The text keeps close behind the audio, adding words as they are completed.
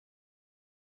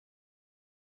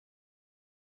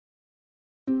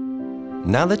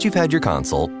Now that you've had your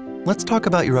consult, let's talk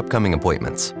about your upcoming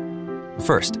appointments.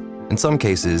 First, in some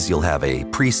cases, you'll have a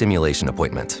pre-simulation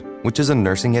appointment, which is a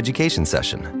nursing education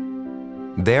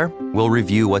session. There, we'll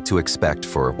review what to expect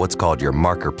for what's called your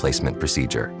marker placement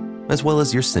procedure, as well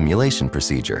as your simulation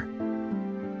procedure.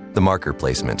 The marker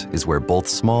placement is where both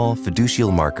small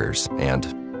fiducial markers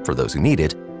and, for those who need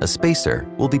it, a spacer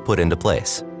will be put into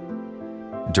place.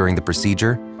 During the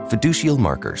procedure, fiducial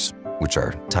markers, which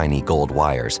are tiny gold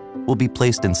wires, will be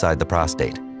placed inside the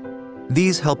prostate.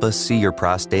 These help us see your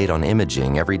prostate on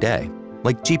imaging every day,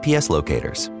 like GPS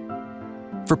locators.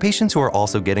 For patients who are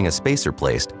also getting a spacer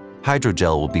placed,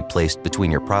 hydrogel will be placed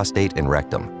between your prostate and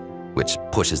rectum, which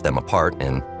pushes them apart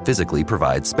and physically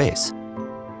provides space.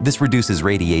 This reduces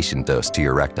radiation dose to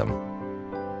your rectum.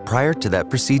 Prior to that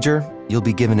procedure, you'll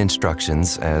be given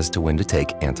instructions as to when to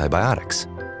take antibiotics.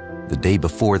 The day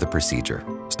before the procedure,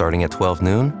 starting at 12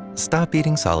 noon, stop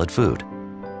eating solid food.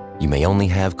 You may only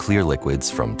have clear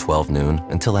liquids from 12 noon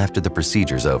until after the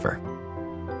procedure's over.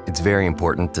 It's very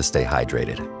important to stay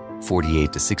hydrated.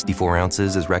 48 to 64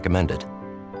 ounces is recommended.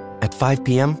 At 5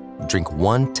 p.m., drink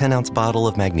one 10-ounce bottle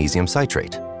of magnesium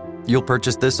citrate. You'll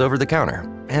purchase this over the counter,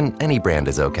 and any brand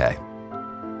is okay.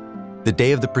 The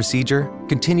day of the procedure,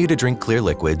 continue to drink clear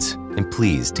liquids, and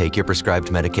please take your prescribed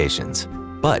medications.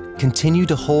 But continue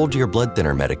to hold your blood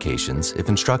thinner medications if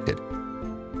instructed.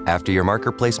 After your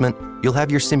marker placement, you'll have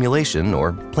your simulation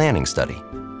or planning study.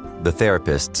 The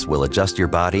therapists will adjust your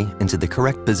body into the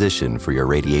correct position for your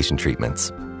radiation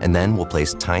treatments, and then we'll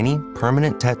place tiny,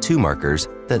 permanent tattoo markers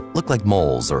that look like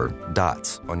moles or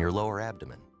dots on your lower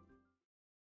abdomen.